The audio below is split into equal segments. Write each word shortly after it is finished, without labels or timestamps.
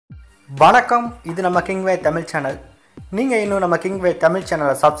வணக்கம். இது நம்ம கிங்வே தமிழ் சேனல். நீங்கள் இன்னும் நம்ம கிங்வே தமிழ்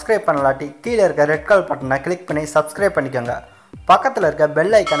சேனலை சப்ஸ்கிரைப் பண்ணலாட்டி கீழே இருக்க ரெட் கலர் பட்டனை கிளிக் பண்ணி சப்ஸ்கிரைப் பண்ணிக்கோங்க. பக்கத்தில் இருக்க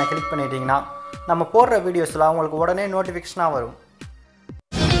பெல் ஐக்கானை கிளிக் பண்ணிட்டீங்கன்னா நம்ம போடுற வீடியோஸ்லாம் உங்களுக்கு உடனே நோட்டிஃபிகேஷனாக வரும்.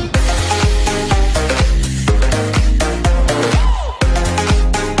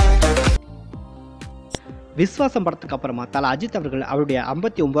 விஸ்வாசம் படத்துக்கு அப்புறமா தல அஜித் அவர்கள் அவருடைய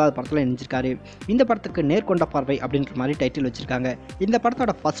 59வது படத்தில் நினைச்சிருக்காரு. இந்த படத்துக்கு நேர்கொண்ட பார்வை அப்படின்ற மாதிரி டைட்டில் வச்சிருக்காங்க. இந்த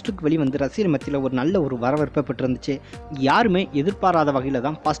படத்தோட ஃபர்ஸ்ட் லுக் வெளிவந்து ரசிகர் மத்தியில் ஒரு நல்ல ஒரு வரவேற்பை பெற்றிருந்துச்சு. யாருமே எதிர்பாராத வகையில்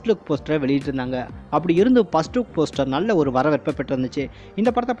தான் ஃபர்ஸ்ட் லுக் போஸ்டரை வெளியிட்டிருந்தாங்க. அப்படி இருந்து ஃபர்ஸ்ட் லுக் போஸ்டர் நல்ல ஒரு வரவேற்பை பெற்றிருந்துச்சு.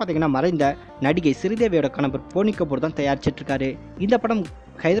 இந்த படத்தை பார்த்தீங்கன்னா மறைந்த நடிகை ஸ்ரீதேவியோட கணவர் போனி கபூர் தான் தயாரிச்சிட்டு இருக்காரு. இந்த படம்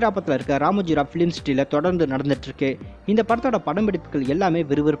ஹைதராபாத்தில் இருக்க ராமோஜிராவ் ஃபிலிம் சிட்டியில் தொடர்ந்து நடந்துட்டு இருக்கு. இந்த படத்தோட படம்பிடிப்புகள் எல்லாமே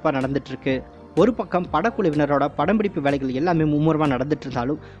விறுவிறுப்பாக நடந்துட்டு இருக்கு. ஒரு பக்கம் படக்குழுவினரோட படம்பிடிப்பு வேலைகள் எல்லாமே மும்முரமாக நடந்துட்டு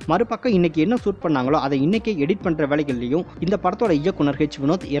இருந்தாலும், மறுபக்கம் இன்னைக்கு என்ன ஷூட் பண்ணாங்களோ அதை இன்னைக்கே எடிட் பண்ணுற வேலைகள்லையும் இந்த படத்தோட இயக்குனர்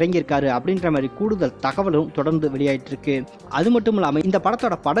வினோத் இறங்கியிருக்காரு அப்படின்ற மாதிரி கூடுதல் தகவலும் தொடர்ந்து வெளியாயிட்டு இருக்கு. அது மட்டும் இல்லாமல் இந்த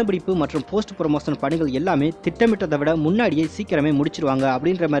படத்தோட படம்பிடிப்பு மற்றும் போஸ்ட் ப்ரொமோஷன் பணிகள் எல்லாமே திட்டமிட்டதை விட முன்னாடியே சீக்கிரமே முடிச்சிருவாங்க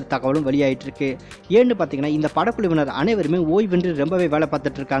அப்படின்ற மாதிரி தகவலும் வெளியாயிட்டு இருக்கு. ஏன்னு பார்த்தீங்கன்னா இந்த படக்குழுவினர் அனைவருமே ஓய்வின்றி ரொம்பவே வேலை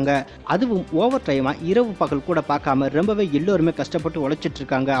பார்த்துட்டு இருக்காங்க. அதுவும் ஓவர் டைமாக இரவு பகல் கூட பார்க்காம ரொம்பவே எல்லோருமே கஷ்டப்பட்டு உழைச்சிட்டு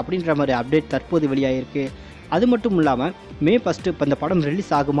இருக்காங்க அப்படின்ற மாதிரி அப்டேட் தற்போது வெளியாகிருக்கு. அது மட்டும் இல்லாமல் மே 1 இப்போ இந்த படம் ரிலீஸ்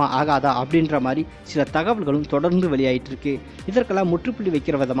ஆகுமா ஆகாதா அப்படின்ற மாதிரி சில தகவல்களும் தொடர்ந்து வெளியாகிட்டு இருக்கு. இதற்கெல்லாம் முற்றுப்புள்ளி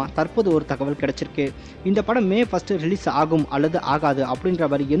வைக்கிற விதமாக தற்போது ஒரு தகவல் கிடைச்சிருக்கு. இந்த படம் மே 1 ரிலீஸ் ஆகும் அல்லது ஆகாது அப்படின்ற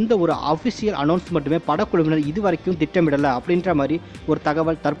மாதிரி எந்த ஒரு அஃபிஷியல் அனௌன்ஸ்மெண்ட்டுமே படக்குழுவினர் இதுவரைக்கும் திட்டமிடலை அப்படின்ற மாதிரி ஒரு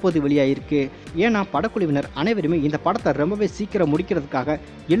தகவல் தற்போது வெளியாகிருக்கு. ஏன்னா படக்குழுவினர் அனைவருமே இந்த படத்தை ரொம்பவே சீக்கிரம் முடிக்கிறதுக்காக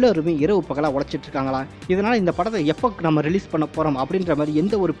எல்லோருமே இரவு பகலாக உழைச்சிட்டு இருக்காங்களா. இதனால் இந்த படத்தை எப்போ நம்ம ரிலீஸ் பண்ண போகிறோம் அப்படின்ற மாதிரி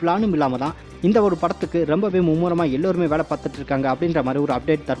எந்த ஒரு பிளானும் இல்லாமல் தான் இந்த ஒரு படத்துக்கு ரொம்பவே மும்முரமாக எல்லோருமே வேலை பார்த்துட்டு இருக்காங்க அப்படின்ற மாதிரி ஒரு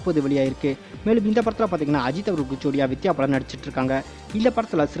அப்டேட் தற்போது வெளியாயிருக்கு. மேலும் இந்த படத்தில் பார்த்தீங்கன்னா அஜித் அவருக்கு ஜோடியா வித்யா படம் நடிச்சிட்டு இருக்காங்க. இந்த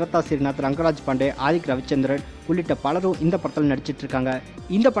படத்தில் சிரத்தா ஸ்ரீநாத், ரங்கராஜ் பாண்டே, ஆதிக் ரவிச்சந்திரன் உள்ளிட்ட பலரும் இந்த படத்தில் நடிச்சிட்டு இருக்காங்க.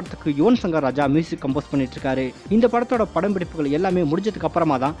 இந்த படத்துக்கு யுவன் சங்கர் ராஜா மியூசிக் கம்போஸ் பண்ணிட்டு இருக்காரு. இந்த படத்தோட படம்பிடிப்புகள் எல்லாமே முடிஞ்சதுக்கு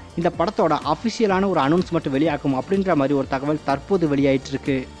அப்புறமா தான் இந்த படத்தோட அஃபிஷியலான ஒரு அனௌன்ஸ்மெண்ட் வெளியாகும் அப்படின்ற மாதிரி ஒரு தகவல் தற்போது வெளியாயிட்டு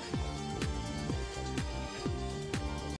இருக்கு.